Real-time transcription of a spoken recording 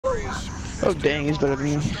Oh dang, he's better than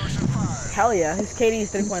me. Hell yeah, his KD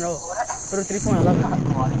is 3.0. Or 3.11.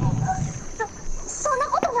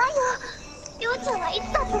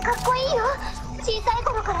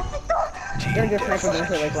 Gotta get sniper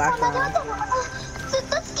gameplay like last round.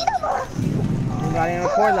 You got to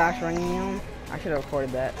record last round, you know? I should have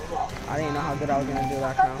recorded that. I didn't know how good I was gonna do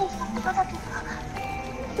last round.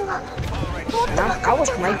 And I was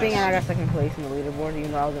sniping and I got second place in the leaderboard,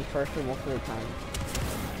 even though I was in first for most of the time.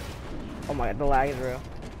 Oh my god, the lag is real.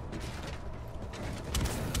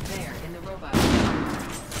 There, in the robot.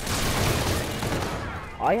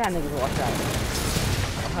 Oh yeah, niggas, watch out.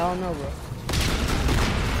 Oh, hell no, bro.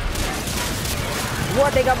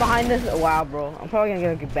 What, they got behind this? Wow, bro. I'm probably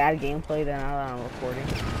gonna get a bad gameplay then now that I'm recording.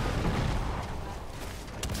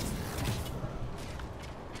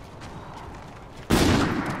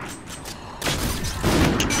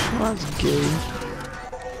 That's gay.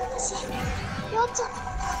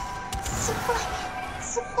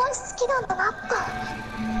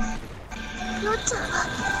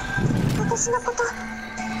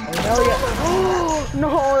 Oh, hell yeah. No,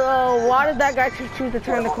 why did that guy choose to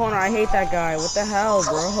turn the corner? I hate that guy. What the hell,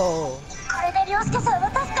 bro?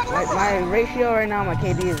 My ratio right now, my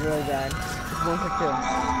KD is really bad. It's 1 for 2.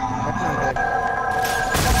 That's not good.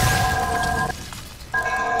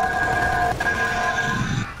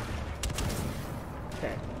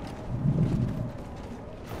 Okay.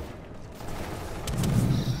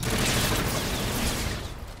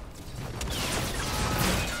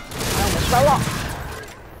 I almost fell off.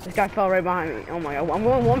 This guy fell right behind me. Oh my god, I'm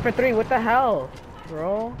going 1 for 3. What the hell,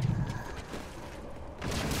 bro?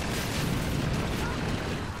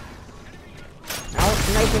 I was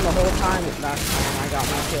sniping the whole time last time I got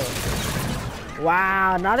my kill.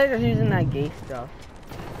 Wow, now they're just using that gay stuff.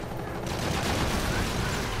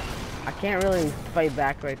 I can't really fight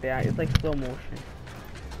back right there. It's like slow motion.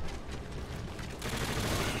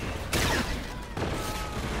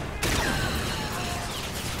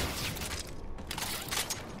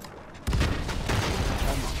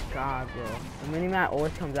 God, bro. The mini-map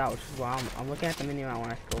always comes out, which is why I'm looking at the mini-map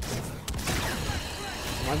when I scope it.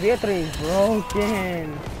 My V3 is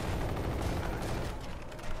broken.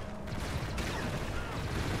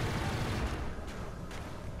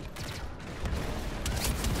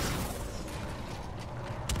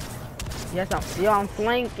 Yes, I'm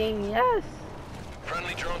flanking, yes!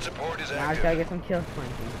 Friendly drone support is Now I active. gotta get some kills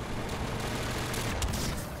flanking.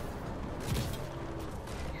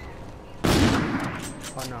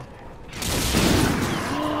 Oh no.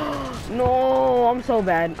 No, I'm so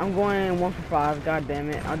bad. I'm going 1 for 5. God damn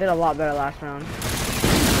it. I did a lot better last round.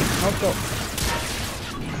 Let's go.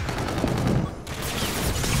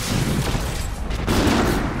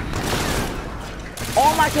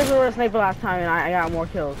 All my kills were a sniper last time, and I got more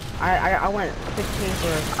kills. I went 16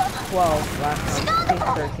 for 12 last time. 16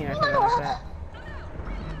 for 13 or something like that.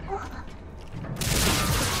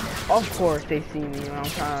 Of course they see me when I'm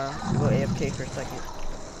trying to go AFK for a second.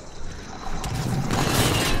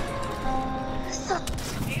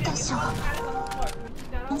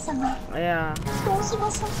 Yeah.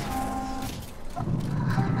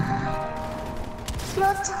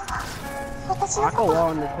 I could wall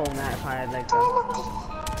on this whole map if I had like the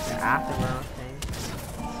afterburner thing.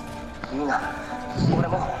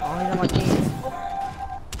 Oh, he's on my team.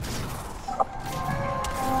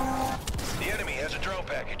 The enemy has a drone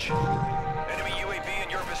package. Enemy UAV in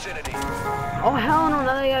your vicinity. Oh hell no,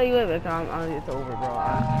 now they got you with it. It's over, bro.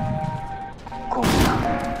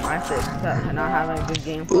 I have to accept not having a good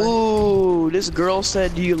gameplay. Ooh, this girl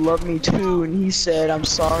said, "Do you love me too?" And he said, "I'm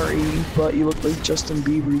sorry, but you look like Justin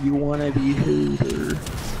Bieber. You wanna be Hoover."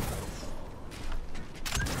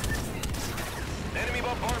 Enemy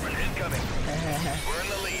bombardment incoming. We're in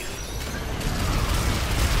the lead.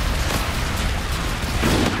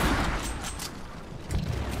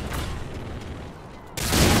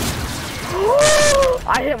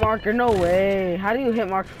 I hit marker, no way. How do you hit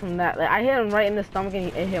marker from that? Like, I hit him right in the stomach and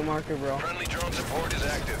it hit marker, bro. Friendly drone support is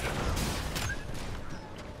active.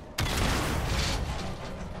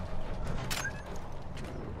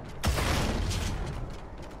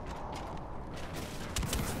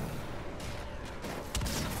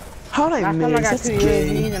 How'd I Last time I miss? got That's 2 gay.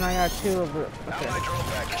 UAVs and I got 2 of the... Okay. Allied drone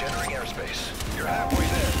package entering airspace. You're halfway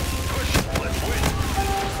there. Push. Let's win.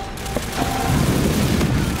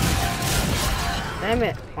 Damn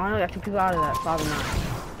it. I only got 2 people out of that. Probably not.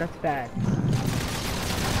 That's bad.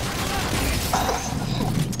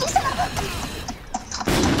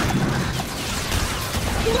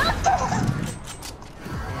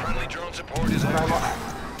 Friendly drone support is active.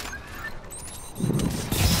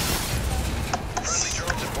 Friendly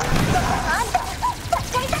drone support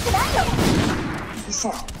is active. 嘘。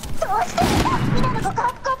どうしてみんなの告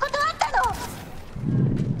白を断ったの？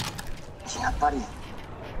やっぱり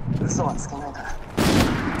嘘はつけないから。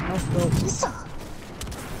嘘？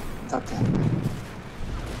だって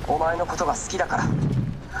お前のことが好きだから。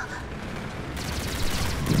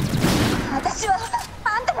私は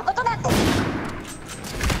あんたのことだって。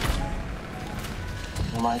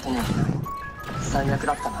お前との出会い最悪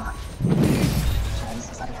だったな。愛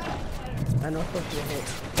されてた。I know supposed to hit.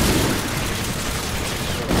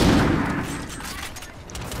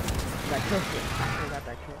 That kill shit. I got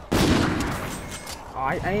that kill. Oh,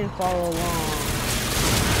 I didn't follow along.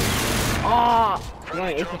 Oh! I'm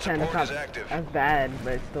going 8 to 10. That's not as bad,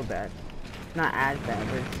 but it's still bad. Not as bad,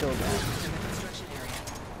 but it's still bad.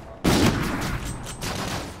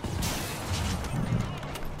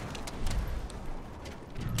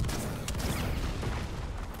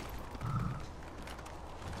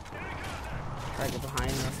 Try to get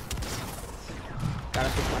behind her. Gotta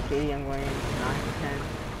fix my KD. I'm going 9 to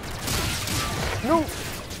 10. No!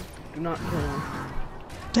 Do not kill him.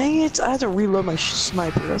 Dang it, I have to reload my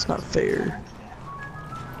sniper, that's not fair.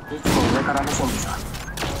 いつも上から目線でさ。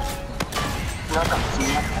なんか気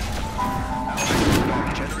になって。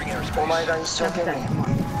お前が一生懸命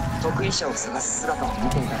得意者を探す姿を見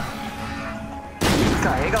ていたら、いつか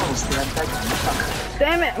笑顔にしてやりたいと思ったんだ。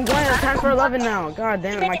 Damn it! I'm going to 10 for 11 now. God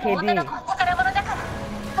damn it, my KD.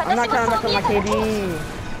 I'm not trying to mess with my KD.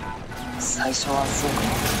 最初はそうかも。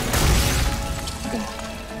でも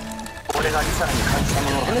俺がリサラに感じたも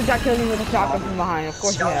のは。 And this guy killed me with a shotgun from behind. Of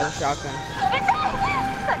course he has a shotgun.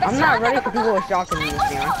 I'm not ready for people with shotgun in this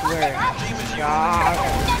game, I swear. God.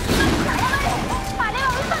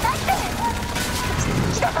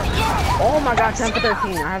 Oh my god, 10 for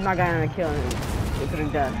 13. I have not gotten a kill and they put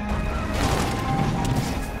him dead.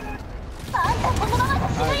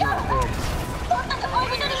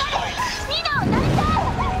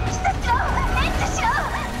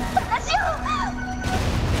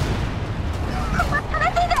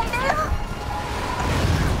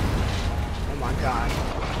 Oh my god.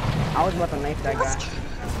 I was about to knife that guy.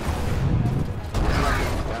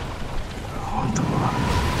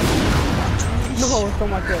 No, it's so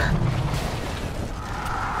much good.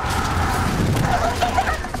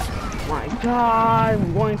 My god,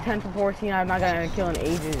 I'm going 10 for 14. I'm not gonna kill in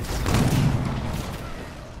ages.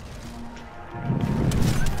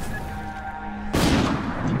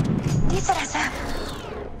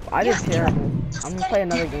 I did terrible. I'm gonna play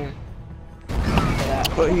another game.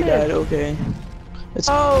 But he died, okay. It's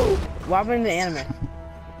oh! What happened in the anime?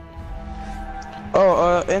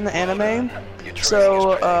 Oh, in the anime,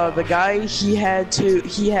 so the guy he had 2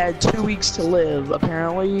 weeks to live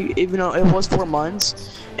apparently, even though it was 4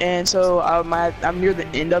 months, and so I'm near the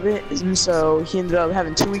end of it, and so he ended up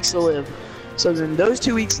having 2 weeks to live. So then those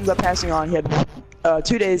 2 weeks ended up passing on. He had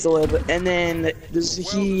 2 days to live, and then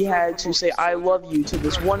he had to say "I love you" to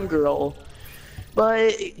this one girl.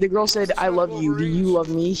 But the girl said, "I love you, do you love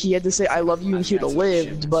me?" He had to say, "I love you," and he would have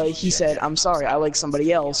lived, but he said, "I'm sorry, I like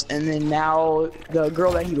somebody else." And then now the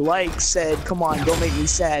girl that he likes said, "Come on, don't make me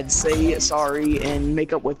sad, say sorry," and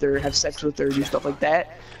make up with her, have sex with her, do stuff like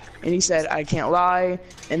that. And he said, "I can't lie,"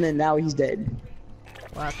 and then now he's dead.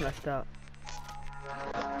 Well, that's messed up.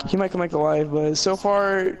 He might come back alive, but so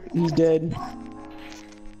far, he's dead.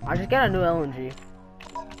 I just got a new LNG.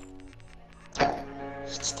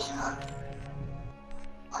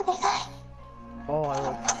 Oh, I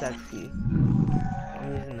look sexy.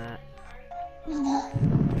 I'm using that.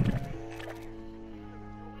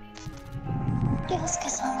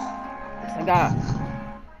 Yes, I got.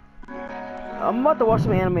 I'm about to watch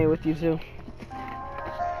some anime with you too.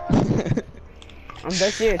 I'm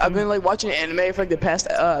dead serious. I've been like watching anime for like the past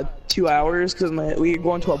 2 hours because we're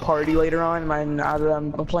going to a party later on.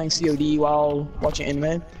 I'm playing COD while watching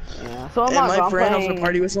anime. Yeah. So and my friend I was at a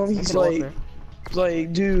party with him. He's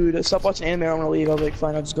like, "Dude, stop watching anime. I'm gonna leave." I was like,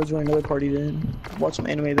 "Fine, I'll just go join another party then. Watch some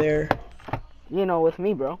anime there." You know, with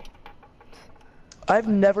me, bro. I've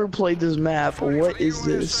never played this map. What is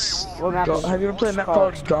this? What map is have you ever played a map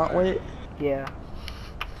called Gauntlet? Yeah.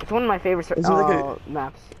 It's one of my favorite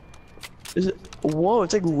maps. Is it? Whoa!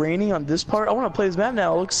 It's like raining on this part. I want to play this map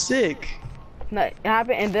now. It looks sick. No, it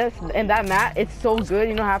happened in that map. It's so good.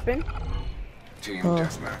 You know what happened? Team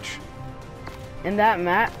deathmatch. In that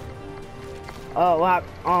map. Oh, wow.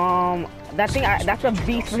 That's a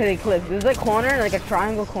beast for hitting clips. There's a corner, like a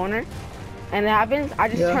triangle corner, and it happens. I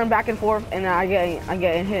just turn back and forth, and then I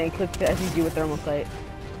get hit and clips to SEG with thermal sight.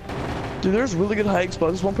 Dude, there's really good high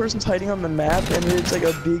explosives. One person's hiding on the map, and it's like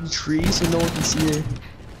a big tree, so no one can see it.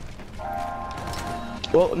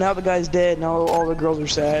 Well, now the guy's dead. Now all the girls are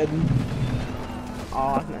sad.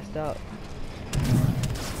 Oh, that's messed up.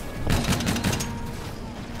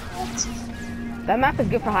 That map is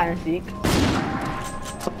good for hide and seek.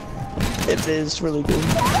 It is really good.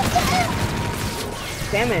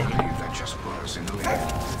 Damn it. I believe that just put us in the lead.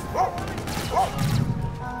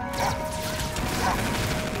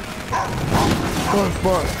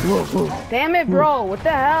 Damn it, bro. What the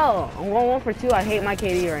hell? I'm going 1 for 2. I hate my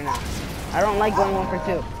KD right now. I don't like going 1 for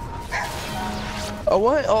 2. I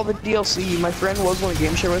want all the DLC. My friend was going to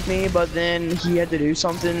game share with me, but then he had to do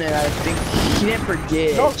something, and I think he didn't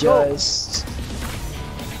forget.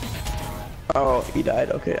 Oh, he died.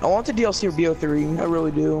 Okay. I want the DLC for BO3. I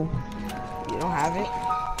really do. You don't have it?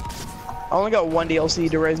 I only got 1 DLC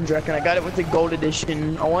to Rise and Dragon. I got it with the gold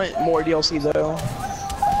edition. I want more DLC though.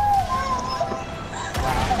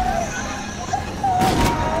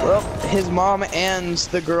 Well, his mom and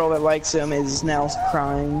the girl that likes him is now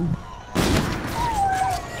crying.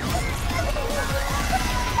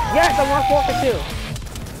 Yes, I want 4 for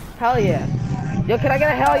 2. Hell yeah. Yo, can I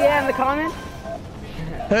get a hell yeah in the comments?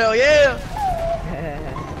 Hell yeah!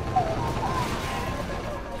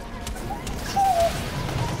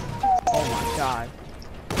 Oh my god.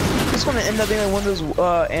 It's gonna end up being like one of those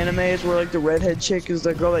animes where like the redhead chick is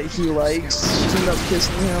the girl that he likes. She's end up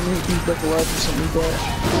kissing him and he's like love or something like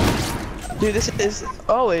that. Dude, this is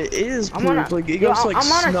it is proof. Like it goes to like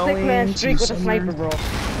I'm on a snowing 6-man streak with a summer. sniper, bro.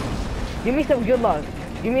 Give me some good luck.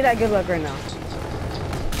 Give me that good luck right now.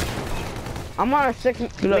 I'm on a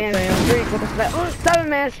 6-man streak with a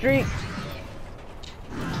 7-man streak.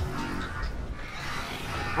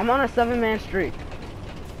 I'm on a 7-man streak.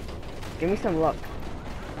 Give me some luck.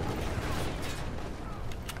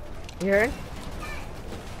 You heard?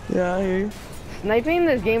 Yeah, I hear you. Sniping in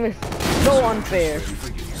this game is so unfair.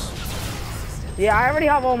 Yeah, I already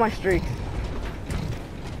have all my streaks.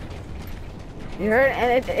 You heard?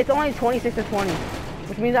 And it's only 26 to 20,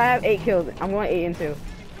 which means I have 8 kills. I'm going 8 and 2.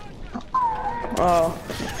 Oh,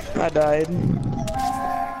 I died.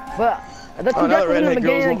 But the 2 deaths was in the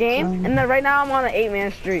beginning of the game, and then right now I'm on an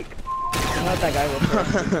 8-man streak. Let that guy go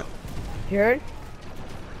first. You heard?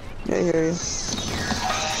 Yeah, I hear you.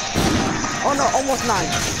 Oh no, almost 9.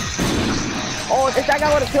 Oh, if that guy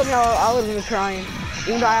would have killed me, I would have been crying.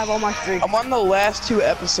 Even though I have all my streaks. I'm on the last 2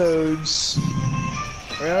 episodes.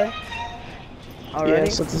 Really? Already?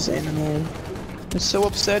 Yes, it's this anime. It's so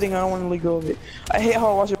upsetting. I don't want to let go of it. I hate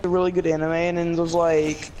how I watch a really good anime and then there's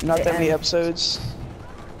like not that many episodes.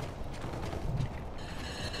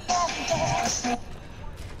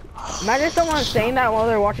 Imagine someone saying that while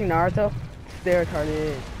they're watching Naruto. They're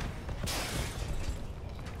retarded.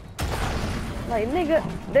 Like, nigga,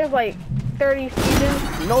 there's like 30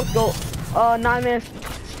 seasons. No go. 9-man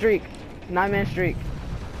streak. 9-man streak.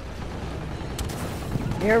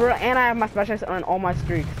 You hear, bro? And I have my specialist on all my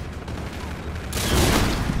streaks.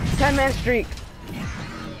 10-man streak.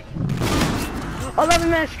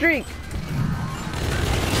 11-man streak.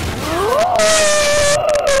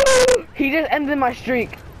 He just ended my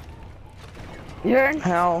streak. You heard?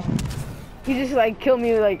 How? He just like killed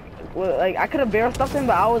me like I could have barrel stuffed him,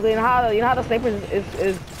 but I was you know how the sniper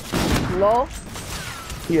is low.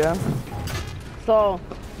 Yeah. So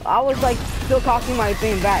I was like still cocking my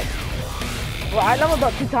thing back. Well, I leveled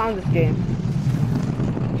up 2 times this game.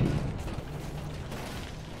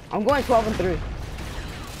 I'm going 12 and 3.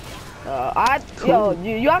 Cool. Yo,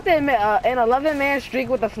 you have to admit, an 11-man streak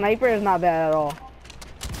with a sniper is not bad at all.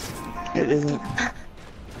 It isn't.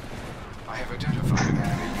 I have identified an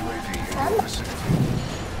enemy UAV in your vicinity.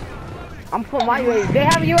 I'm putting my UAV. They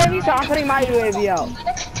have a UAV, so I'm putting my UAV out.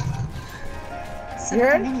 You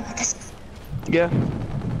heard? Yeah.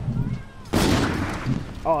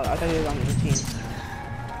 Oh, I thought he was on the team.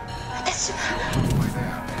 Halfway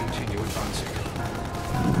there. Continue advancing.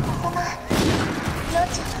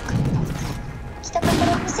 来たところ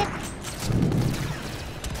見せダ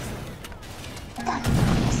メ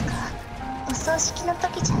ですか。お葬式の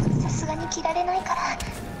時じゃさすがに着られないから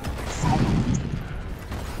最後に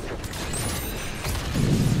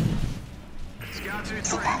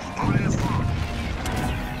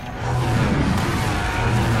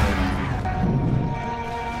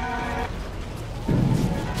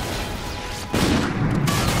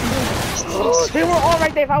They were all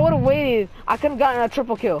right there. If I would have waited, I could have gotten a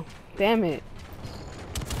triple kill. Damn it.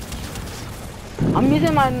 I'm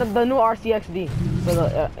using the new RCXD for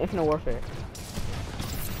the Infinite Warfare.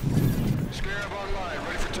 Scarab online,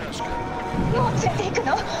 ready for test. もう連れて行く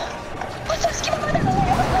の？お葬式もまだなのよ。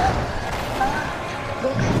了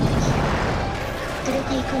解。連れて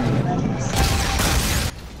行くのではありません。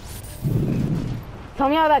 Tell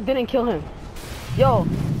me how that didn't kill him. Yo,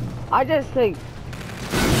 I just think.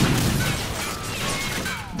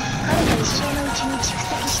 彼が一生のうちに蓄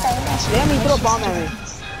積したエナジー Damn, he threw a bomb at me.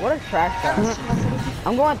 What a trash guy.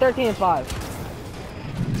 I'm going 13 and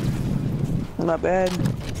 5. Not bad.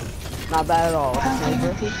 Not bad at all.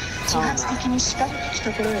 With the sniper. 自発的にしかるべき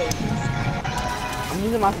ところへ行きますか I'm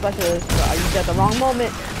using my specialist, but I used it at the wrong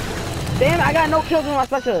moment. Damn, I got no kills with my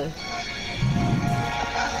specialist.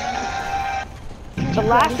 The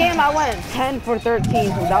last game I went 10 for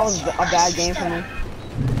 13, so that was a bad game for me.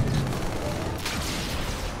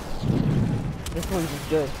 This one's just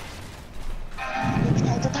good. 肉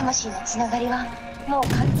体と魂のつながりはもう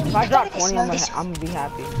完全に If I 断た drop れてし 20, まうでしょ I'm gonna be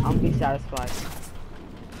happy. I'm gonna be satisfied.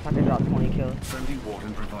 If I can drop 20 kills. Friendly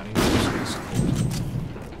warden providing space support.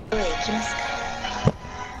 どこへ行きますか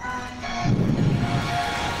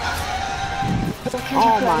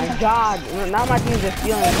Oh my god, now my team's just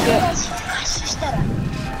feeling エナ shit. ジーを回収したら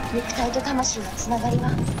肉体と魂のつながりは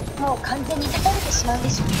もう完全に断たれてしまうで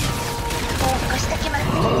しょうもう少しだけ待っ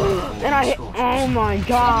て And I hit, oh my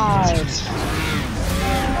god.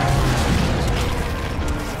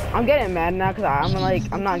 I'm getting mad now because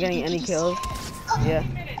I'm not getting any kills. Yeah.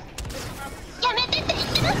 やめてって言っ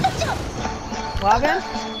てますでしょ What happened?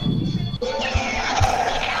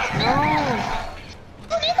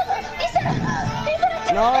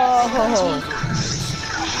 No. No.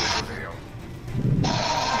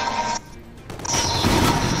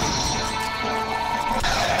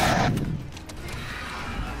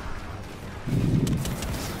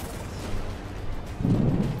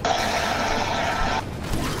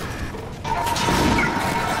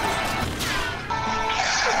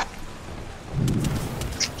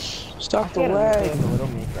 Stop the Get a lag. nuclear, the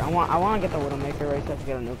Widowmaker. I want to get the Widowmaker right so I can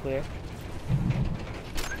get a nuclear.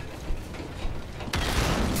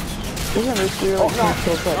 Isn't this clear? Like,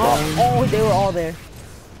 Oh, they were all there.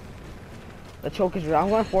 The choke is real. I'm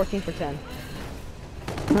going 14 for 10.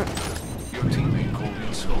 Your teammate called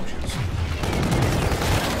in soldiers.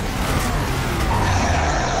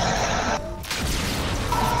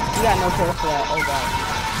 You got no kills for that. Oh god.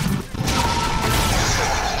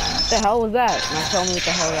 What the hell was that? Now tell me what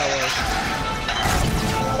the hell that was.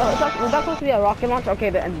 Oh, was that supposed to be a rocket launch? Okay,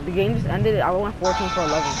 the game just ended. I went 14 for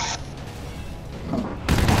 11.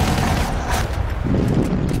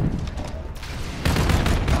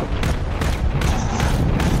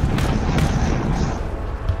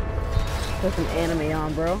 Put some anime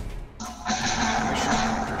on, bro.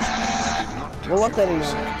 What website are you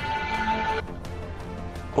on?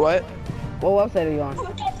 What? What website are you on?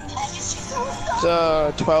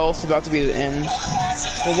 The 12th, about to be the end.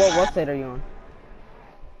 Well, what website are you on?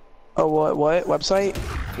 Oh, what? Website?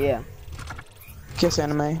 Yeah. Kiss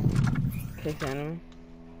Anime. Kiss Anime.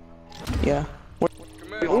 Yeah.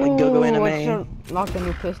 Only Go-Go Anime. I should lock the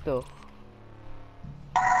new pistol.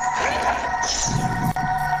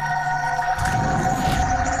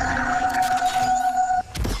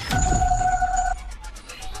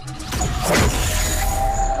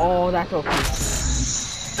 Oh, that's okay.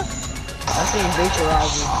 That thing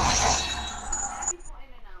vaporizes.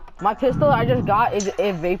 My pistol I just got, it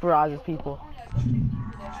vaporizes people.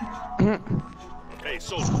 Hey,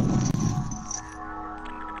 soldier.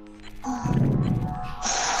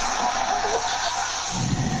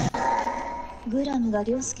 グラムが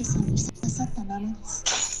凌介さんに刺さったままです。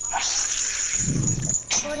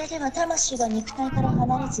これでは魂が肉体から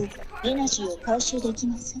離れず、エナジーを回収でき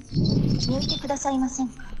ません。抜いてくださいません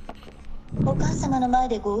か。お母様の前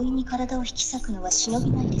で強引に体を引き裂くのは忍び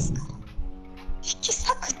ないですから。引き裂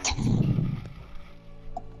くって。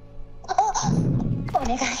お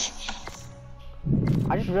願い。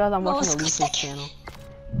I just realized I'm watching a Lisa's channel.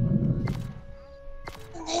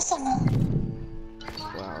 お姉様。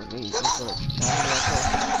Wow, me.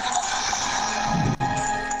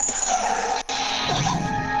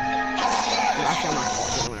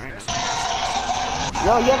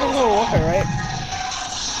 Yo, you have a little warfare, right?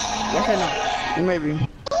 Yes or no? Maybe.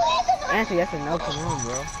 Answer yes or no, come on,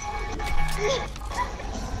 bro.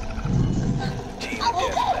 Team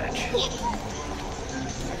deathmatch. I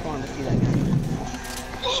just wanted to see that guy.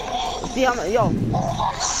 See how yo,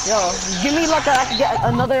 give me luck that I can get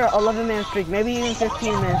another 11-man streak, maybe even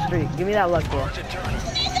 15-man streak. Give me that luck, bro.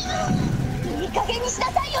 いい加減にし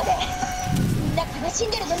なさいよね。みんな悲し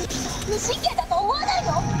んでるのに無神経だと思わない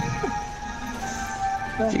の。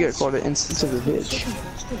 You get called an instance of the bitch.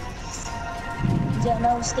 邪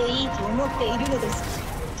魔をしていいと思っているのです。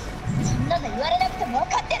そんなの言われなくても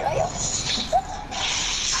分かってるわよ。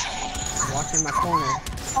Watching my corner.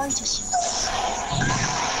 排除します。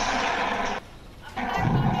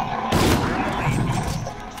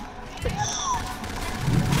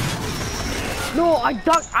 No, I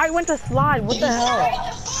ducked. I went to slide. What the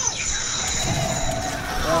hell?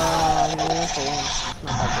 Not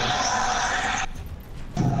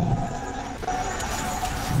that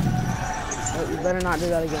better not do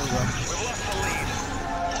that again, bro. We've lost the lead.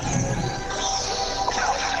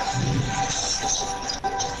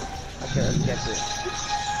 Okay, let's get this.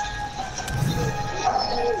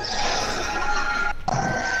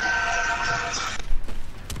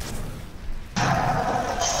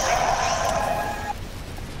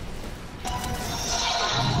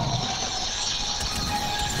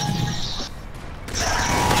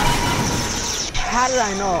 How did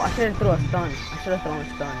I know? I should have threw a stun. I should have thrown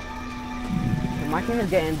a stun. My team is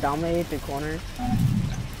getting dominated through corners.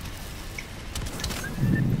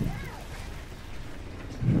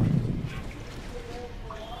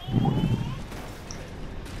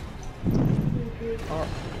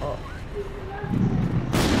 Oh.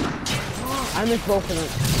 I missed both of them.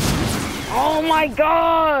 Oh my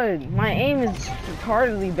god! My aim is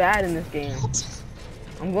retardedly bad in this game.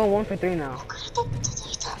 I'm going 1 for 3 now.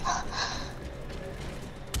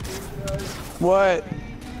 What?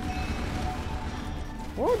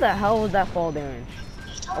 What the hell was that fall damage?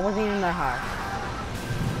 I wasn't even that high.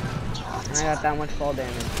 And I got that much fall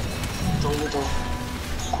damage.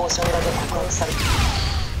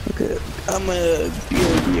 Okay, I'm gonna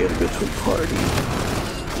be able to go to a party.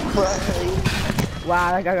 Bye.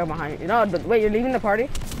 Wow, that guy got behind you. No, but wait, you're leaving the party?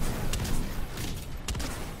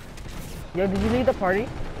 Yo, did you leave the party?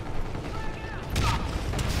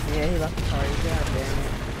 Yeah, he left the party. God damn it.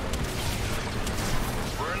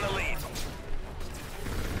 We're in the lead.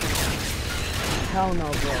 Hell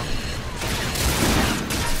no, bro.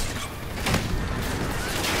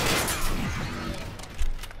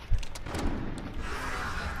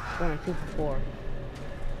 Going 2 for 4.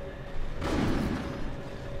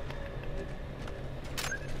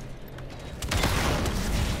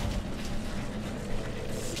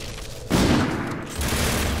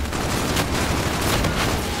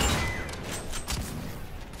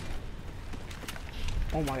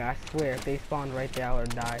 Oh my god, I swear, if they spawned right there, I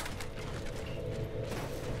would have died.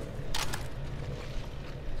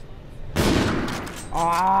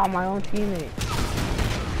 Ah, my own teammate.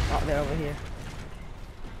 Oh, they're over here.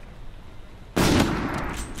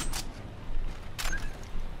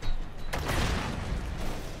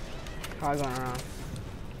 Car going around.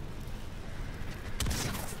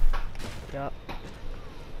 Yup.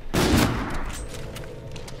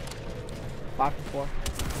 5 for 4.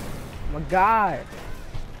 I'm a god.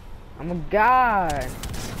 I'm a god.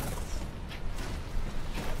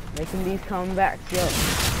 Making these comebacks, yo.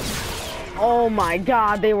 Oh my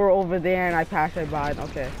god, they were over there and I passed right by.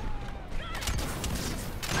 Okay.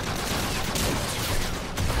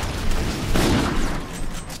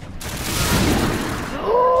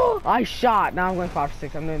 I shot. Now I'm going 5 for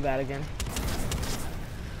 6. I'm doing bad again.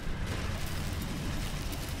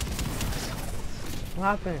 What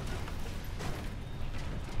happened?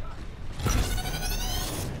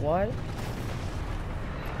 What?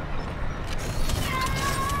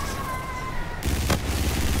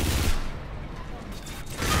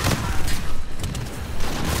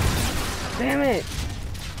 Damn it!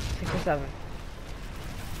 6 or 7.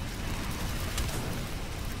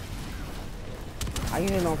 I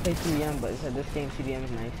usually don't play CDM, but it's this game CDM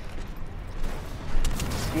is nice.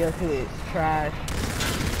 BO2 is trash.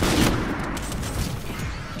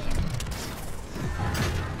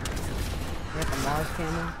 I got the Mars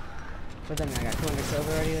camo. But then I got 200 kills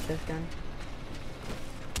already with this gun.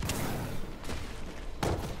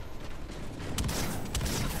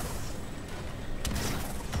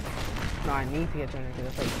 No, I need to get 200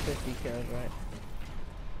 kills. That's like 50 kills, right?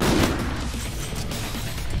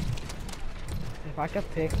 If I could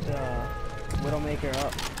pick the Widowmaker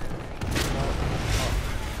up.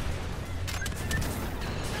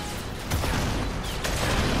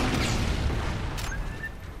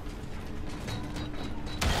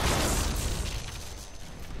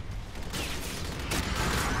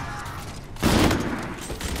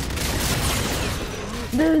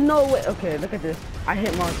 There's no way. Okay, look at this. I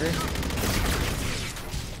hit marker.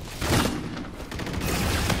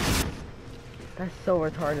 That's so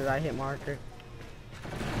retarded. I hit marker.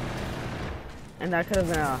 And that could have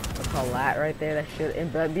been a collat right there. That should in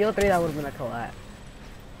BO3 that would have been a collat.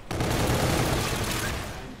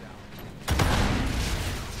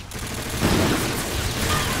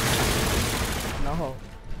 No.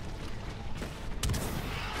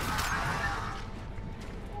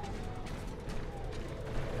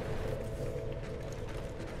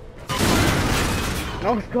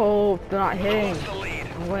 No scope. They're not hitting.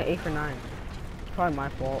 I'm going 8 for 9. It's probably my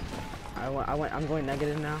fault. I'm going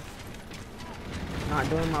negative now. Not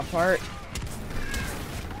doing my part.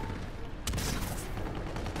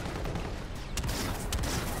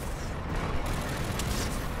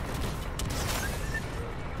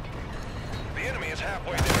 The enemy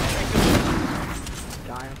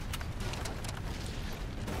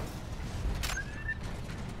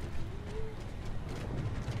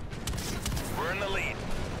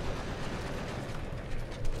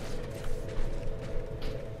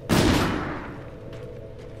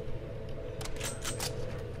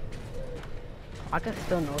I can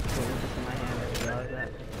still know it's just in my hand. I just realized that.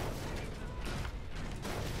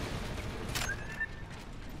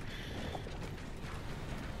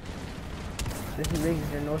 This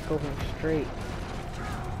makes your no scoping straight.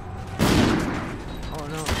 Oh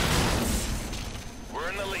no. We're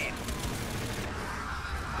in the lead.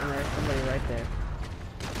 And there's somebody right there.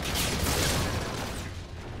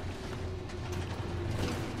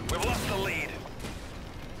 We've lost the lead.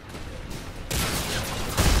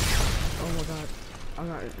 Oh my god. I'm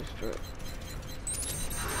not destroyed.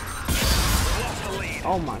 We've lost the lead.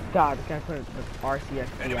 Oh my god, this guy put the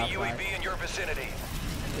RCXD Enemy outside. UAV in your vicinity.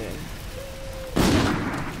 Yeah.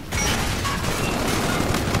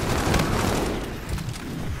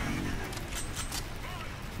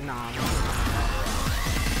 Nah, man.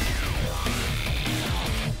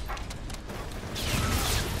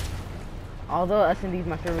 Although S&D is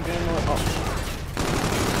my favorite game mode,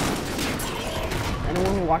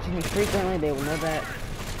 anyone who watches me frequently, they will know that.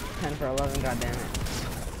 10 for 11, goddammit.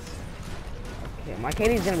 Okay, my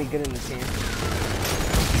KD is gonna be good in this game.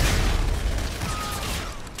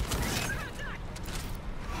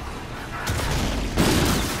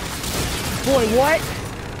 Boy, what?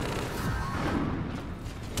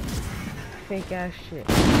 Fake ass shit.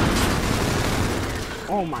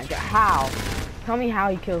 Oh my god, how? Tell me how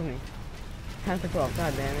he killed me. 10 for 12,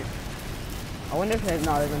 god damn it. I wonder if there's,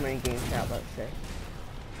 no, there's no many game chat, let's say.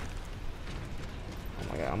 Oh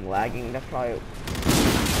my god, I'm lagging, that's probably...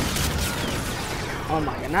 Oh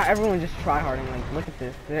my god, now everyone's just tryharding, like, look at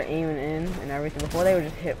this. They're aiming in and everything. Before they were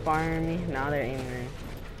just hip firing me, now they're aiming in.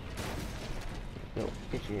 Yo,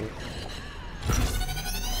 bitches.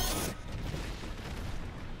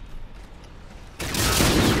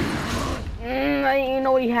 I didn't even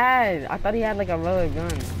know what he had. I thought he had like a regular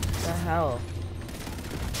gun. What the hell?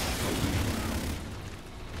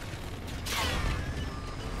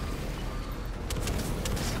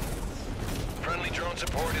 Friendly drone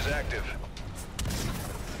support is active.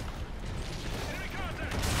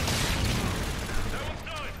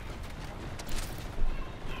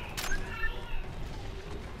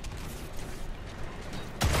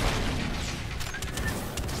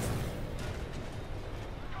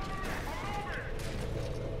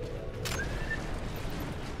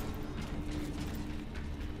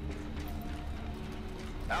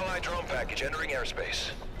 Allied drone package entering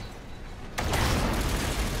airspace.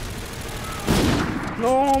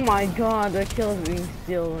 Oh my god, the kill is being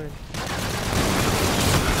stolen.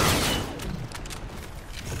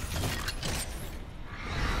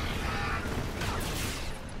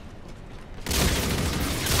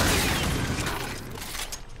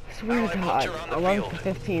 Swear to God, 11 to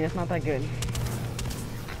 15, it's not that good.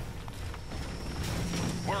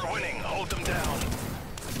 We're winning. Hold them down.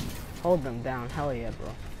 Hold them down, hell yeah, bro.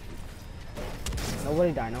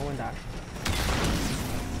 Nobody died, no one died.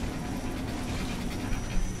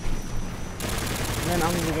 And then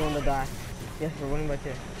I'm gonna be the one to die. Yes, we're winning by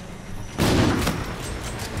 2.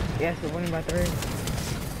 Yes, we're winning by 3.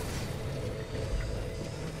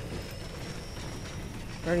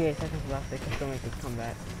 38 seconds left, they can still make this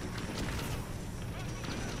comeback.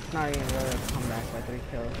 It's not even really a comeback by 3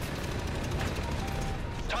 kills.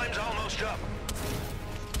 Time's almost up.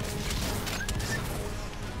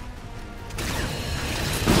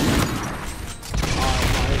 Oh,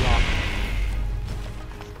 my lost.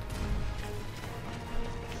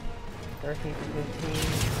 13 to 15.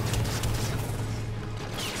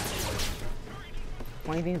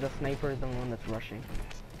 Funny thing is the sniper is the one that's rushing.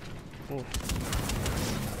 Oof.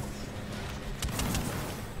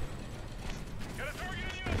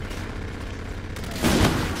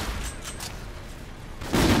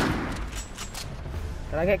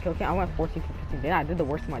 Did I get kill cam? I went 14 to 15. Then I did the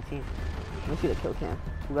worst of my team. Let me see the kill cam.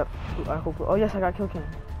 I hope. Oh yes, I got kill cam.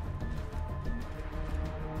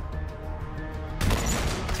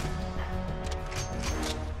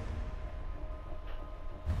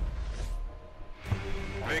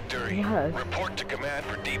 Victory. Yes. Report to command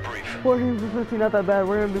for debrief. 14 to 15, not that bad.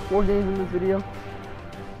 We're gonna be 4 games in this video.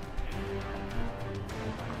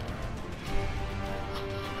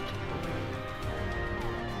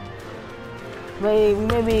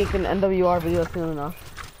 Maybe you can NWR video soon enough.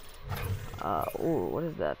 Ooh, what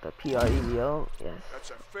is that? The PREVO? Yes. That's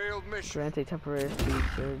a failed mission. Grant a temporary speed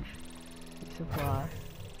surge. Supply.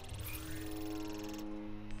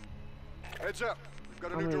 Heads up. We've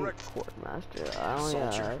got a How new many director. Quartermaster? I only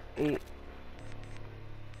Soldier. have 8.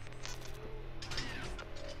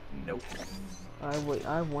 Nope. I have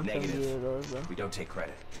 178 Negative. of those though. We don't take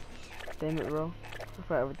credit. Damn it, bro. I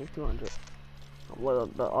thought everything's 200. Well,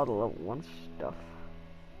 all the level 1 stuff.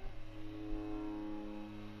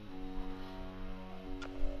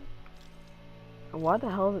 Why the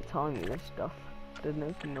hell is it telling me this stuff? That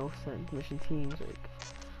makes no sense. Mission teams, like,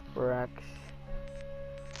 Rex.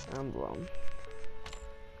 Emblem.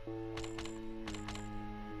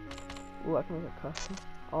 Ooh, I can make a custom.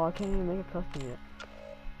 Oh, I can't even make a custom yet.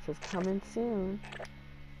 It says coming soon.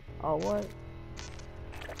 Oh, what?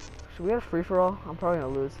 Should we get a free for all? I'm probably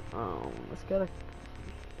gonna lose. Let's get a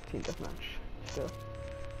team deathmatch. Let's go.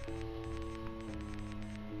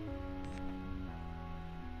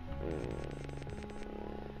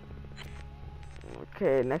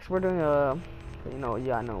 Okay, next we're doing a, you know,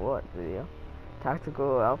 yeah, I know what video.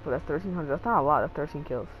 Tactical output. That's 1300. That's not a lot. That's 13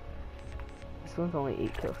 kills. This one's only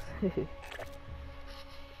 8 kills.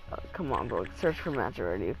 Come on, bro. Search for match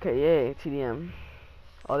already. Okay, yay, TDM.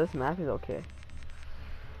 Oh, this map is okay.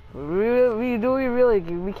 We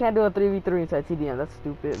can't do a 3v3 inside TDM. That's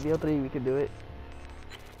stupid. BO3 we could do it.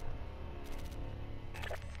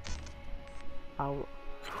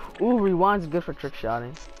 Ooh, rewind's good for trick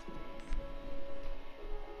shotting.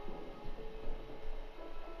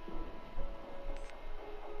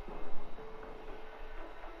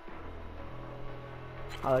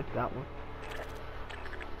 I like that one.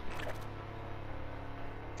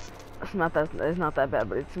 It's not that bad,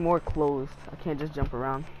 but it's more closed. I can't just jump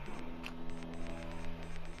around.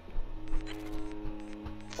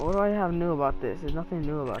 What do I have new about this? There's nothing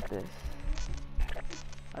new about this.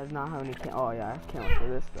 I did not have any oh yeah, I have camo for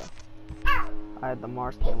this stuff. I had the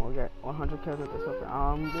Mars camo. We'll get 100 kills with this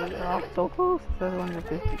weapon. They're so close. It says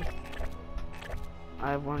 150.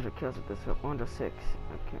 I have 100 kills with this weapon. 106.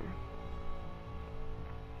 Okay.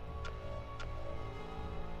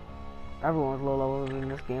 Everyone's low level in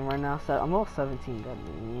this game right now. So I'm level 17.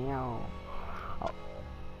 Meow. Oh.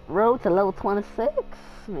 Road to level 26,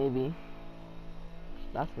 maybe.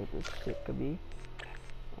 That's what this shit could be.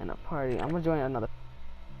 And a party. I'm gonna join another.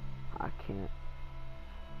 I can't.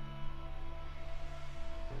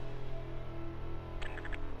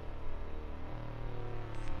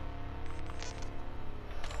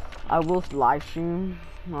 I will live stream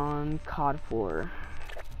on COD 4.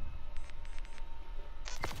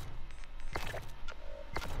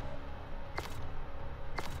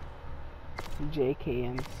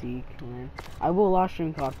 JKMC clan. I will live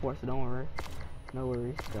stream COD 4, so don't worry. No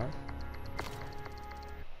worries, guys.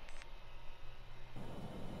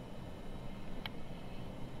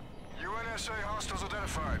 UNSA hostiles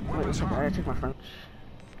identified. Wait, Weapons I hot. gotta check my French.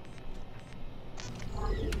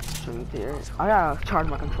 I gotta charge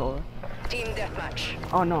my controller. Team deathmatch.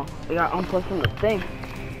 Oh no, they got unplugged from the thing.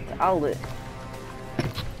 The outlet.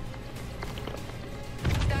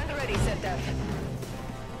 Stand ready, set that.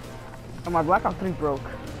 Oh, my Black Ops 3 broke.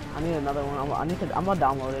 I need another one. I'm gonna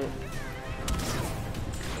download it.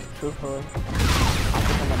 Truthfully. I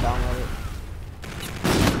think I'm gonna download it.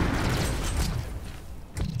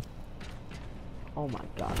 Oh my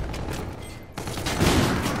god.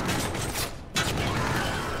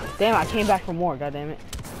 Damn, I came back for more, god damn it.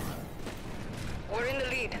 We're in the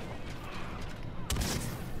lead.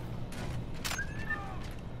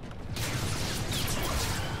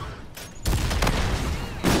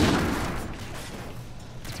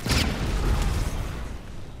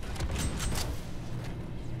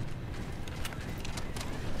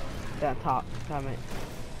 They're up top, damn it.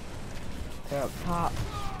 They're up top.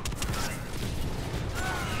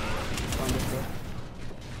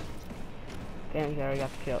 Damn, he already got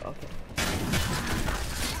the kill. Okay.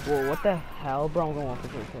 Whoa, what the hell, bro? I'm going for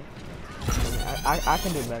 2. I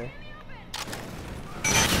can do better.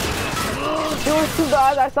 There was 2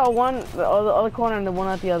 guys. I saw one the other corner and the one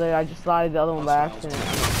at the other. I just slided the other one by accident.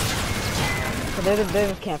 So they're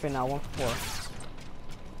just camping now. 1 for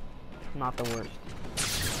 4. Not the worst.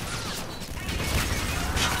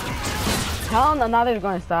 Hell no, now they're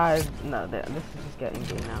going inside. No, this is just getting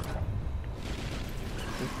good now.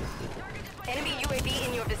 Enemy UAV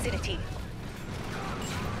in your vicinity.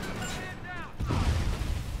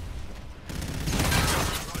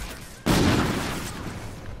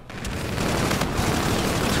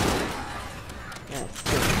 Yes,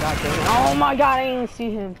 God damn it. Oh my god, I didn't even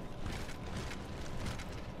see him.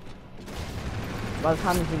 By the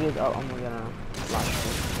time this video is up, I'm gonna live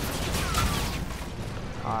stream.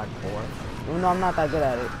 COD 4. Even though I'm not that good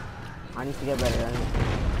at it, I need to get better at it.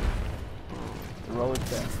 Road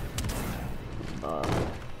to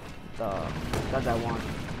that I want.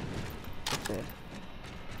 Okay.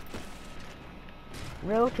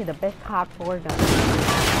 Road to the best COD 4 gun.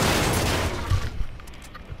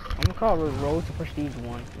 I'm gonna call it Road to Prestige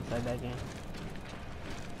 1 inside that game.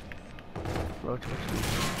 Road to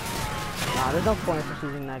Prestige. Nah, there's no point in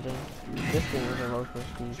Prestige in that game. This game is a Road to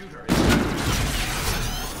Prestige.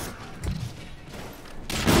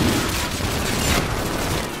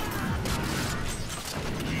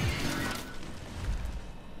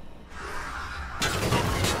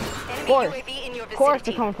 course. UAV in your Of course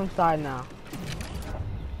they're vicinity. coming from side now.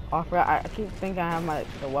 Oh, I forgot. I keep thinking I have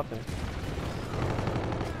the weapon.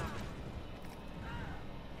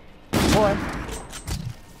 Boy.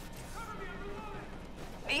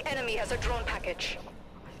 The enemy has a drone package.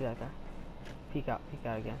 I see that guy. Peek out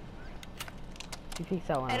again. He peeks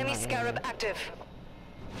out when Enemy I'm not Scarab in there. active.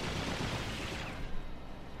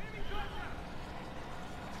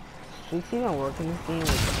 Streaks even work in this game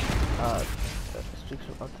with streaks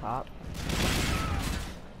up top.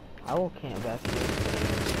 I will camp back here.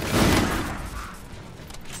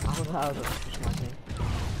 I was push my team.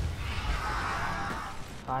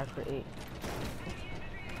 5 for 8.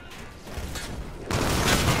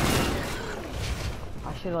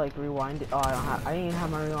 I should like rewind it. Oh, I didn't even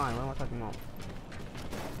have my rewind. What am I talking about?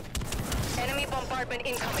 Enemy bombardment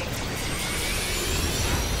incoming.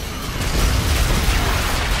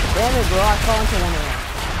 Damn it, bro! I fell into one of them.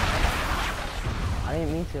 I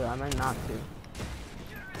didn't mean to. I meant not to.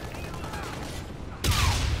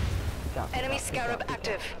 Enemy Scarab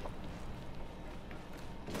active.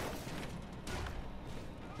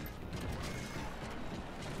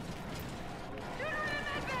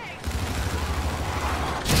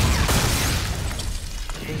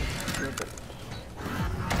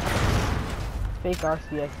 Fake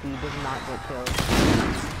RCXD does not get kills.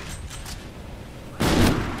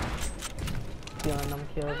 Stealing them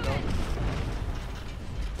kills though.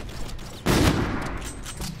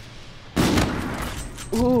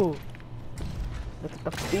 Ooh! Look at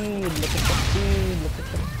the feed, look at the feed, look at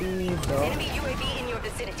the feed, bro. Enemy UAV in your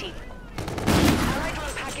vicinity. Allied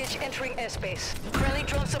drone package entering airspace. Friendly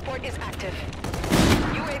drone support is active.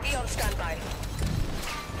 UAV on standby.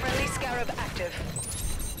 Friendly Scarab active.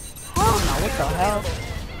 Oh, no, what the hell?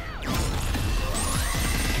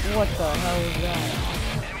 What the hell is that?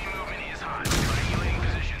 Enemy movement is hot. Triangulating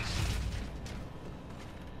positions.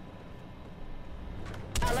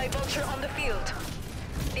 Allied vulture on the field.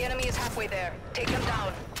 The enemy is halfway there. Take them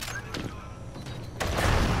down.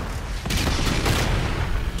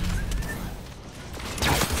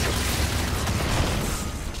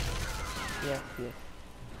 Yes, yes.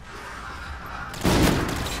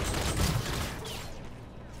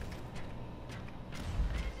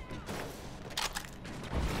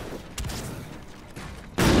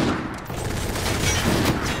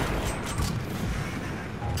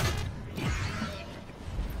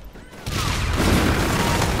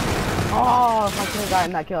 Oh, if I could have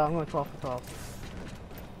gotten that kill, I'm going 12 for 12.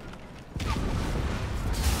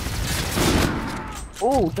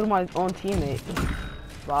 Ooh, through my own teammate.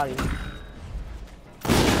 Body.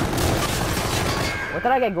 What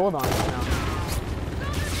did I get gold on just now?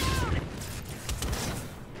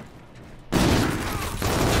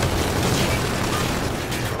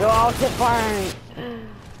 Yo, I'll keep firing.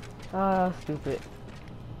 Ah, stupid.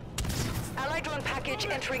 Allied drone package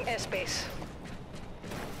entering airspace.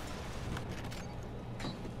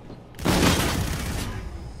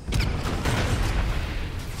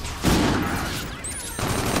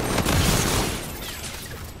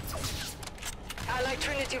 Allied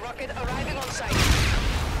Trinity rocket arriving on site.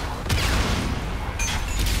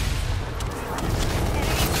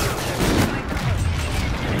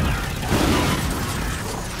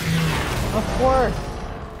 Of course.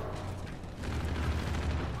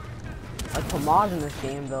 I put mods in this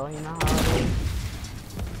game though, you know how it is.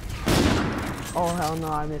 Oh hell no,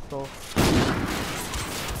 I missed both.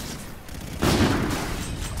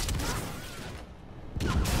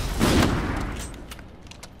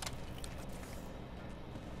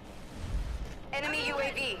 Enemy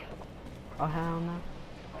UAV. Oh hell no.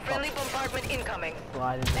 Friendly bombardment incoming.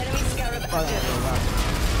 Slided. Enemy Scarab Oh, active.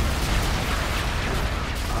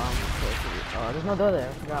 oh, there's no door there,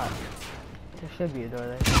 I forgot. There should be a door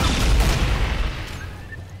there.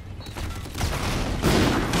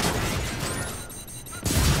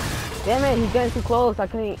 Damn it, he's getting too close.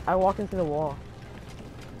 I walked into the wall.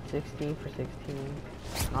 16 for 16.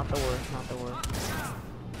 Not the worst, not the worst.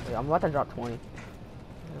 Wait, I'm about to drop 20.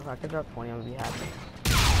 If I could drop 20, I'm gonna be happy.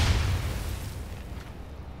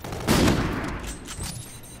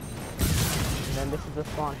 And then this is the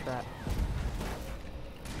spawn trap.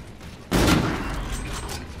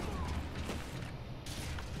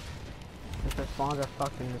 The spawns are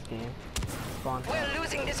fucked in this game. Spawn trap. We're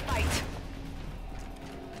losing this fight.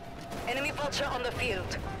 Enemy vulture on the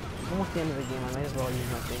field. Almost the end of the game, I might as well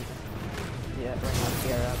use my thing. Yeah, right now,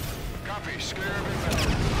 Scarab. Copy. Scarab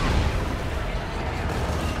inbound.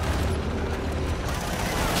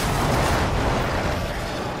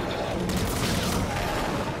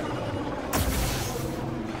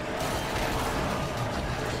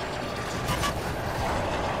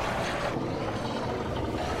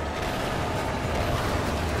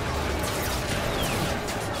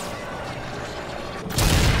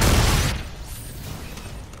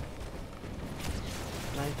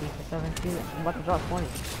 I'm about to drop 20.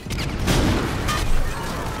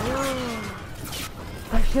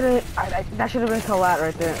 That should have been collat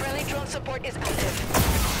right there. Friendly drone support is active.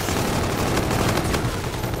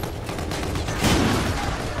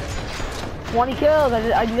 20 kills.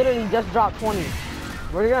 I literally just dropped 20.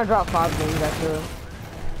 We're gonna drop 5 games after.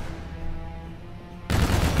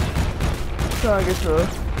 Target the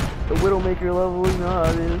Widowmaker level, you know how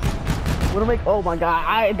it is. Widowmaker, oh my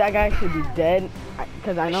god, that guy should be dead.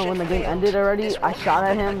 Because I know when the game ended already, I shot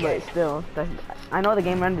at him, but still, I know the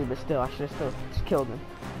game ended, but still, I should have still killed him.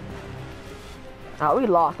 We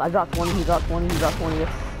lost. I dropped 20, he dropped 20, he dropped 20.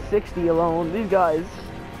 That's 60 alone. These guys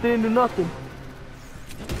didn't do nothing.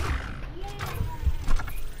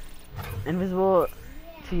 Invisible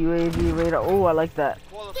to UAV radar. Oh, I like that.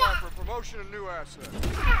 Qualify for promotion and new asset.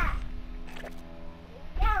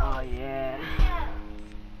 Oh yeah.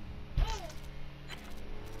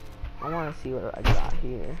 I want to see what I got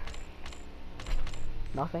here.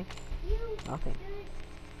 Nothing. Nothing.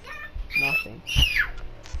 Nothing.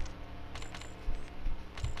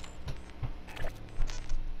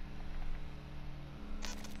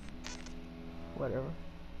 Whatever.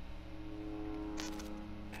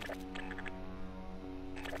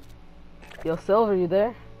 Yo, Silver, you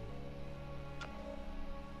there?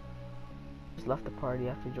 Just left the party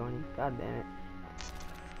after joining. God damn it.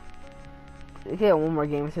 You can get one more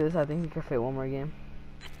game into this. I think you can fit one more game.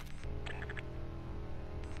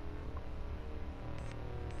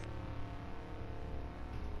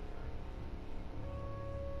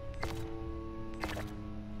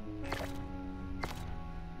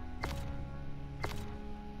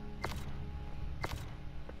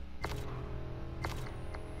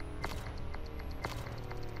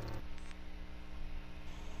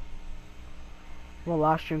 Well,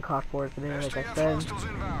 last stream caught for it today, like I said. Hostiles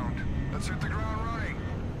inbound. Let's hit the ground running.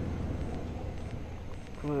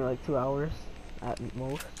 Only like 2 hours at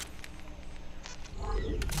most.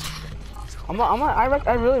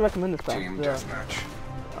 I really recommend this Team class. deathmatch.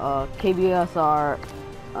 KBSR,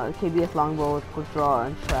 KBS longbow with quick draw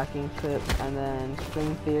and tracking chip, and then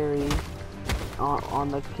string theory on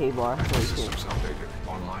the K-bar. Systems updated.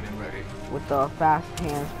 Online and ready. With the fast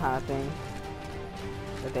hands kind of thing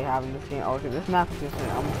that they have in this game. Oh, okay, this map is just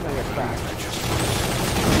gonna, I'm just gonna get trashed.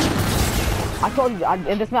 I told you,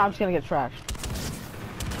 in this map I'm just gonna get trashed.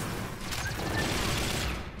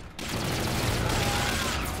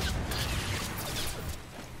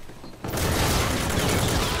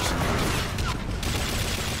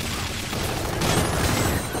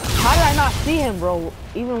 How did I not see him, bro?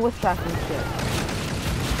 Even with tracking shit.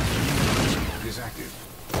 Is active.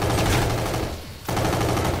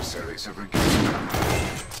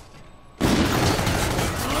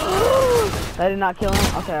 I did not kill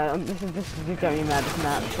him. Okay, this is getting me mad. This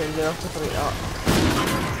map. 0 for 3. Oh.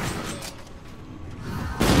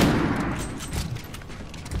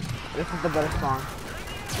 This is the better spawn.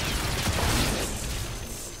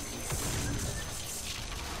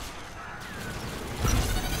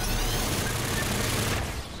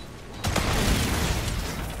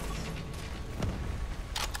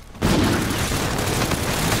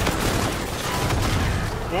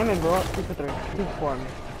 Damn it, bro. 2 for 3. 2 for 4.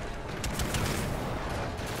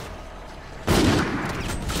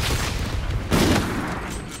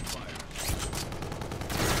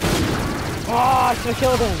 Oh, I should have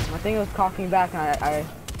killed him. My thing was cocking back and I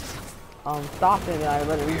stopped it and I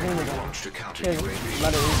let it resume again.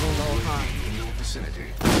 Let it resume the whole time.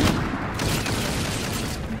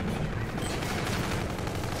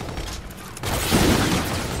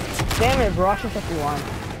 Damn it, bro. I should have rewind.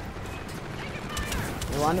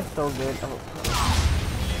 Rewind is so good. Oh.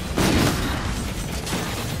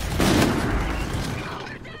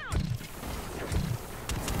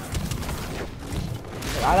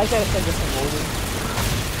 I like that it said different loading.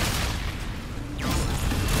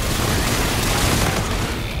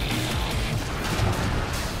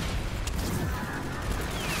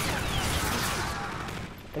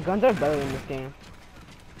 The guns are better in this game.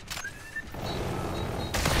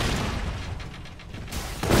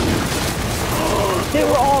 They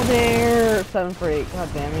were all there! 7 for 8.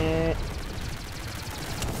 God damn it.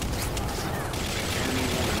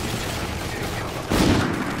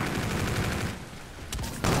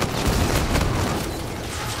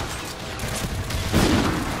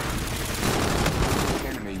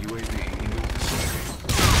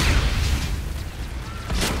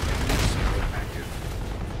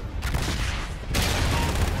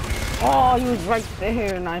 Oh, he was right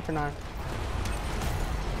there, 9 for 9.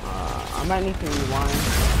 I might need to rewind.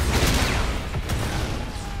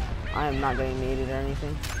 I am not getting needed or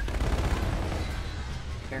anything.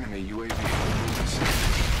 Enemy UAV.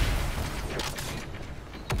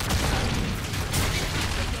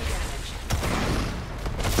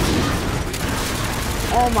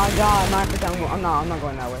 Oh my god, I'm not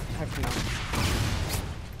going that way. Heck no.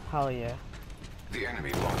 Hell yeah. The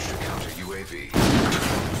enemy launched a counter UAV.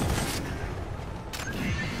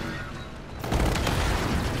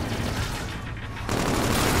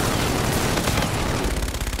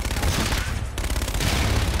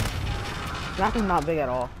 That is not big at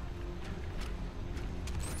all.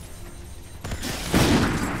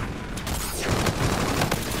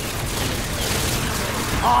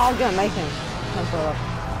 Oh, I was gonna make him.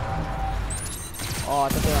 Oh, I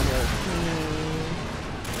thought they were under it.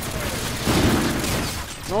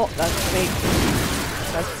 No, that's fake.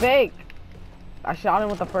 That's fake. I shot him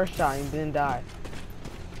with the first shot and he didn't die.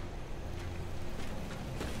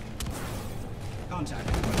 Contact.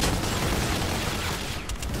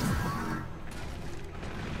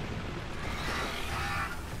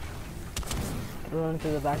 Run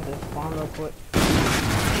through the back of the spawn real quick.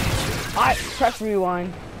 Alright, press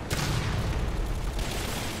rewind.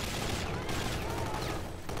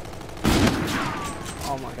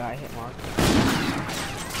 Oh my god, I hit Mark.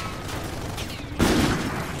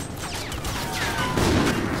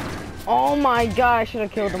 Oh my god, I should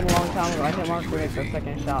have killed him a long time ago. I hit Mark with the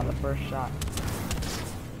second shot, the first shot.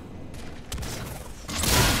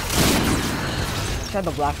 Tried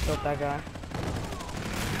to black scope that guy.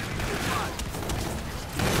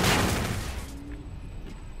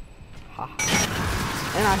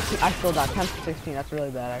 And I still died. 10 to 16. That's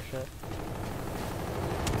really bad, actually.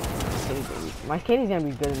 My Katie's gonna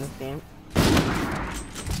be good in this game.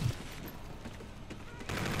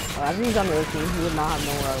 After he's on the other team, he would not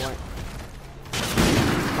know where I went.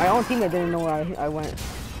 My own teammate didn't know where I went.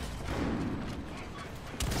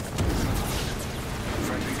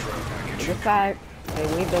 This guy, they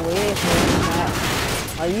wait the way it's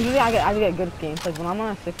that. Usually I get good games. Like when I'm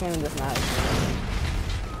on a 6-man in this match.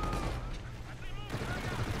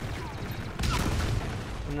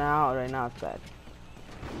 Right now it's bad.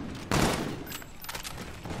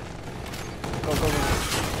 Go.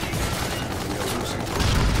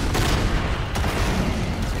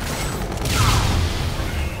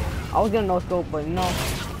 I was gonna no scope, but you know,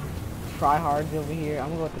 try hards over here. I'm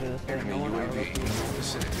gonna go through this way. No one ever goes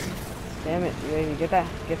through. Damn it, UAV, get that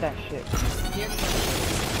shit.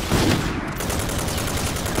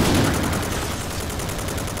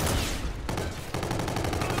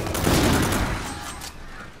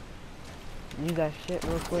 Use that shit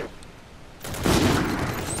real quick.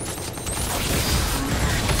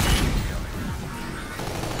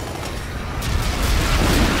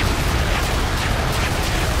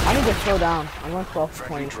 I need to slow down. I'm on 12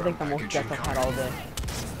 points. I think the most deaths I've had all day.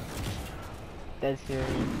 Dead serious.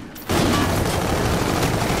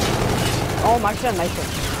 Oh, I should have knifed him.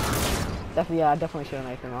 Definitely, yeah, I definitely should have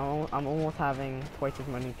knifed him. I'm almost having twice as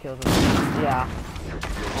many kills. Yeah.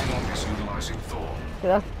 Almost. So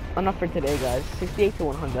that's enough for today, guys. 68 to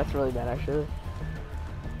 100. That's really bad, actually.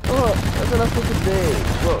 Oh, that's enough for today.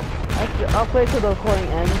 Well, I'll play till the recording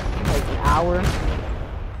ends, like an hour.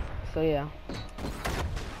 So yeah.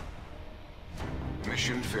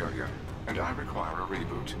 Mission failure, and I require a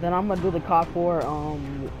reboot. Then I'm gonna do the COD 4,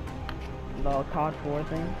 the COD 4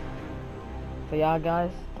 thing. So yeah,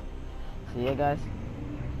 guys. See ya, guys.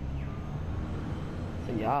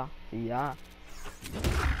 See ya.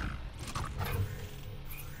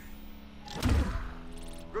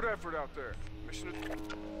 Good effort out there. Mission.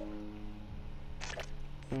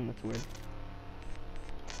 That's weird.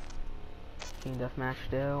 Team deathmatch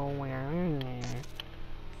still. Where?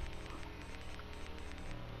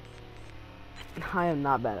 I am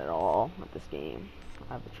not bad at all at this game.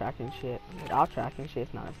 I have the tracking shit. Without tracking shit,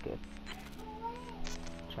 it's not as good.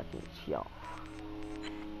 Tracking shit.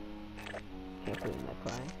 Can't put it in that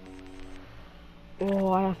crying.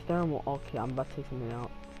 Oh, I have thermal. Okay, I'm about to take something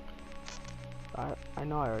out. I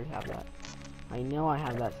know I already have that. I know I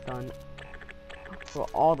have that stun. For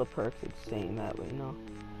all the perks, it's saying that, but you know.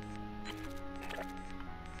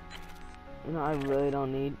 I really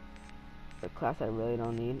don't need the class. I really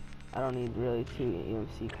don't need. I don't need really 2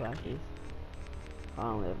 EMC classes. I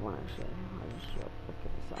only have 1 actually. I just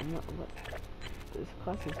this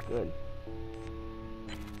class is good.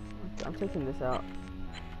 I'm taking this out.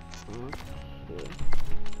 Okay.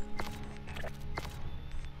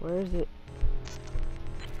 Where is it?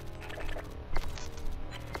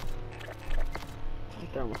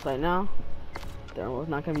 Thermal sight now. Thermal's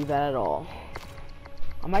not gonna be bad at all.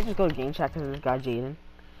 I might just go to game chat because this guy Jaden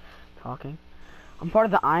talking. I'm part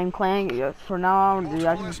of the I'm clan. Yes, for now, you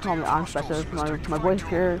guys just call me I'm specialist. My voice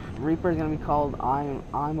here, Reaper, is gonna be called I'm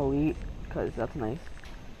elite because that's nice.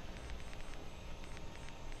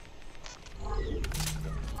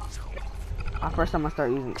 First I'm gonna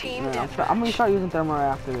start using. Team I'm deathmatch. gonna start using thermal right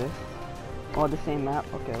after this. Oh, the same map.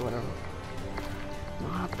 Okay, whatever.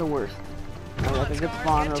 Not the worst. I like a good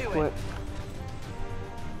spawn real quick.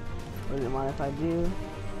 Does it mind if I do?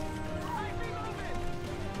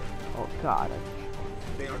 Oh God.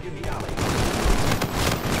 They are in the alley.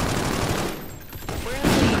 We're in the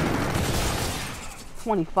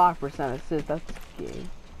lead. 25% assist. That's gay. It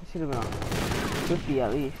should have been on 50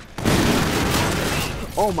 at least.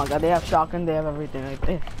 Oh my God, they have shotgun. They have everything right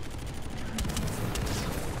there.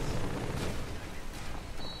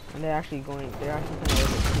 And they're actually going. They're actually playing a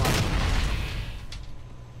little bit smart.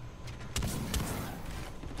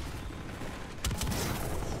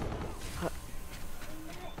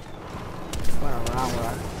 Went around where I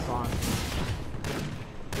spawned.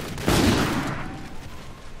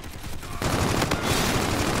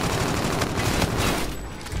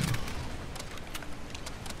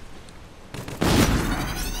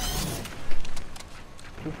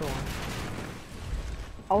 Two for one.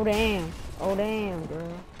 Oh damn! Oh damn, girl.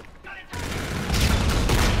 Not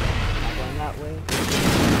going that way.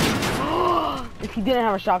 If he didn't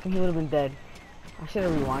have a shotgun, he would have been dead. I should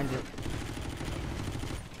have rewinded.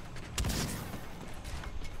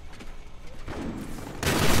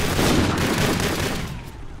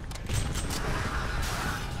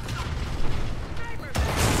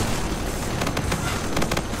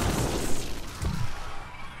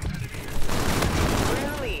 We're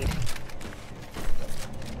in the lead.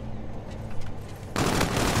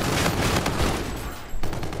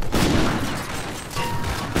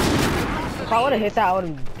 If I would have hit that, I would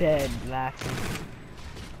have been dead laughing.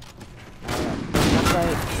 That's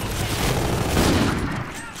right.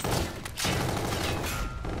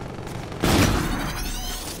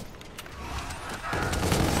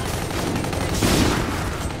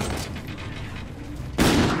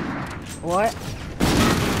 What?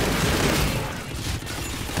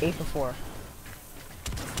 8 for 4.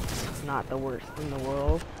 Not the worst in the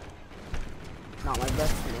world. Not my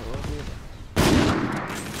best in the world either.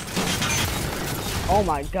 Oh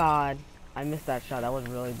my God. I missed that shot. That was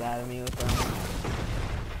really bad of me with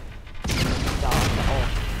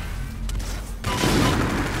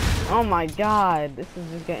Oh my God. This is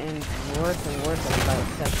just getting worse and worse every 5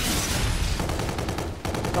 seconds.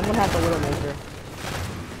 Someone has a little major.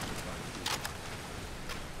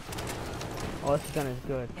 Oh, this gun is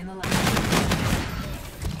good.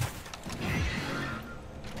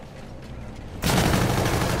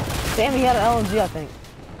 Damn, he had an LMG, I think.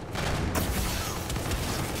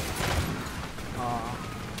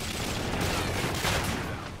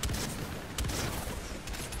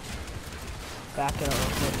 Back it up real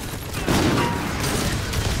quick.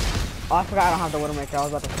 Oh, I forgot I don't have the Widowmaker. I was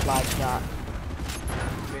about to slide shot.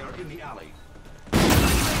 They are in the alley.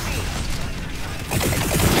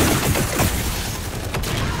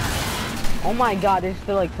 Oh my God, there's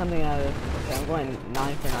still like something out of this. Okay, I'm going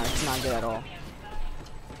 9 for 9. It's not good at all.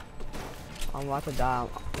 I'm about to die.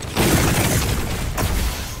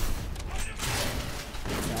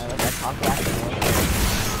 Yeah, let that talk back to me.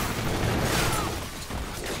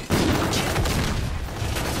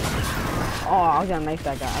 Oh, I was gonna knife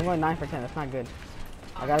that guy. I'm going 9 for 10. That's not good.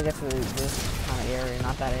 I gotta get to this kind of area,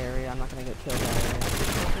 not that area. I'm not gonna get killed that area.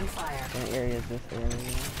 Open fire. The area is this area.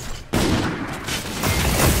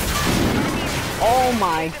 Oh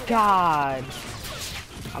my God!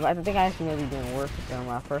 I think I actually may be doing worse with them.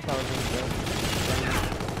 At first I was doing good.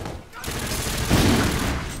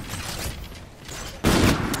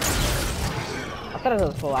 I thought it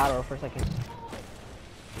was full auto for a second.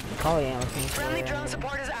 Probably am. Friendly drone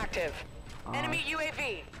support is active. Enemy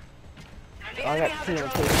UAV. The I enemy got has 2 a drone.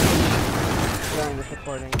 notifications during this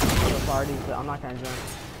recording. For parties, but I'm not gonna join.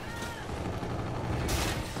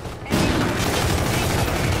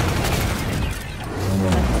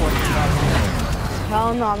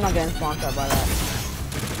 Hell no, I'm not getting sponsored by that.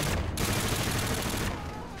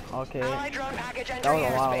 Okay. Allied drone package That entering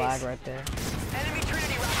was a lot of lag airspace. right there. Enemy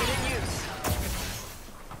Trinity rocket in use.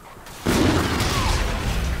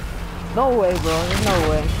 No way, bro. There's no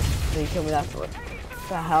way. They killed me that for it. What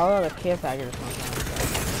the hell? The care package or something.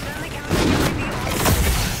 Friendly counter UAV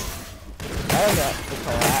I heard that.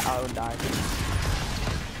 I would die.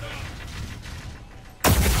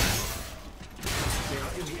 They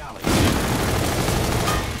are in the alley.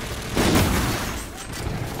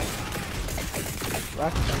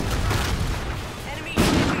 Enemy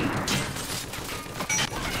UAV.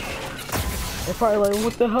 They're probably like,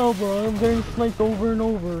 what the hell, bro? I'm getting sniped over and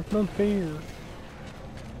over. It's not fair.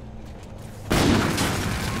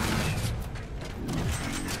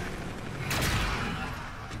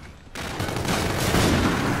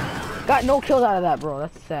 Got no kills out of that, bro.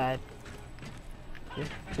 That's sad.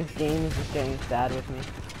 This game is just getting sad with me.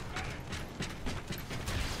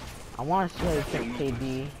 I want to see how you check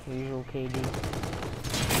KD, usual KD.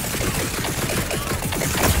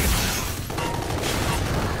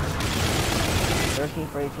 $13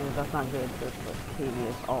 for 18, that's not good, but KD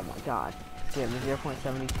is, oh my god. It's getting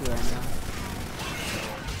 0.72 right now.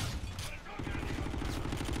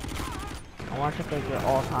 I want to check like your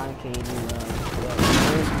all-time KD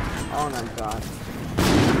oh my god.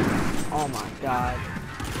 Oh my god.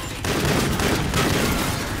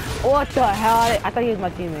 What the hell? I thought he was my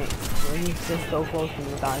teammate. He's just so close to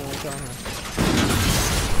me without even killing him.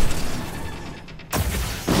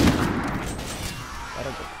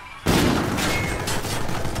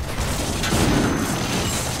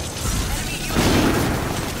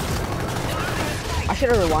 I should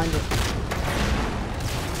have rewinded.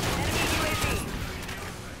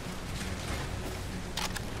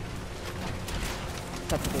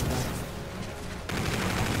 That's a good one.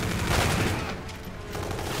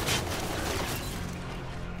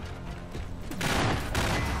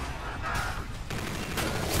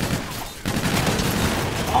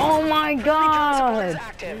 Oh my god!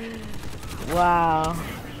 Wow.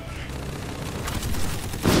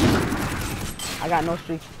 I got no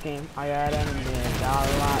streaks this game. I got enemies, got a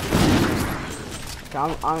lot.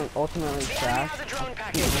 I'm ultimately trash.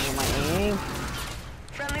 I'm my aim.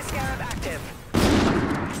 Friendly Scarab active.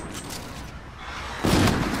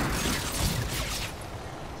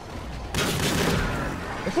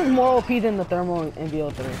 This is more OP than the thermal in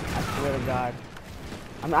BO3. I swear to God.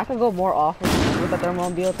 I mean, I could go more off with the thermal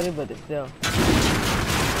in BO3, but it's still.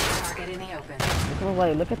 Target in the open. This was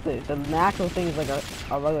like, look at this. The natural thing is like a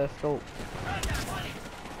regular scope.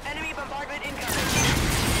 Enemy bombardment incoming.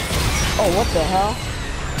 Oh, what the hell?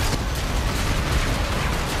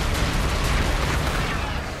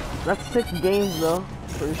 That's 6 games though,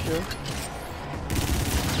 pretty sure.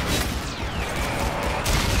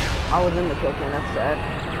 I was in the kill cam, that's sad.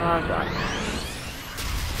 Oh god.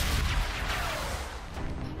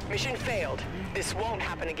 Mission failed. This won't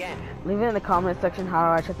happen again. Leave it in the comment section how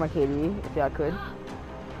do I check my KD, if y'all could.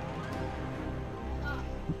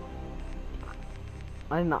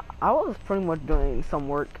 I was pretty much doing some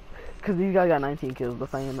work, because these guys got 19 kills, the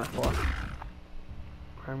same as far.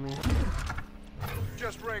 Pardon me.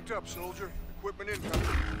 Just ranked up, soldier. Equipment incoming.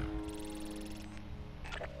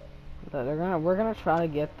 We're gonna try to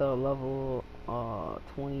get the level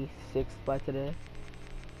 26 by today.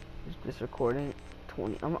 Just recording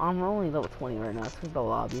 20. I'm only level 20 right now. This is the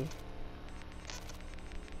lobby.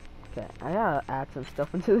 Okay, I gotta add some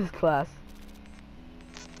stuff into this class.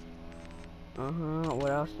 What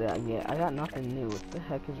else did I get? I got nothing new. What the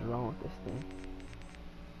heck is wrong with this thing?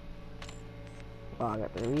 Oh, I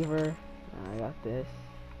got the Reaver. And I got this.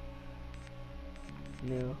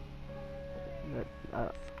 New.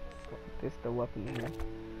 This the weapon here.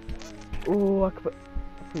 Ooh, I could put.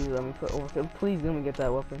 Please let me put overkill. Please let me get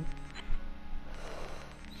that weapon.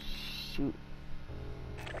 Shoot.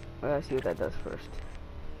 I gotta see what that does first.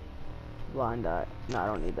 Blind eye. No, I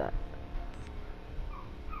don't need that.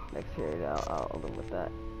 Next period, I'll live with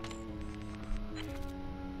that.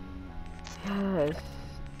 Yes.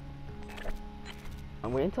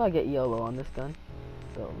 I'm waiting until I get yellow on this gun.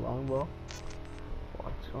 The longbow.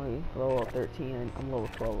 Actually, level 13 and I'm level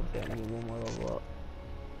 12, so I need one more level up.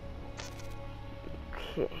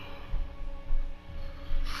 Okay.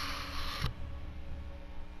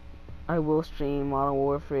 I will stream Modern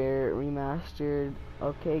Warfare Remastered.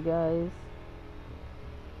 Okay, guys.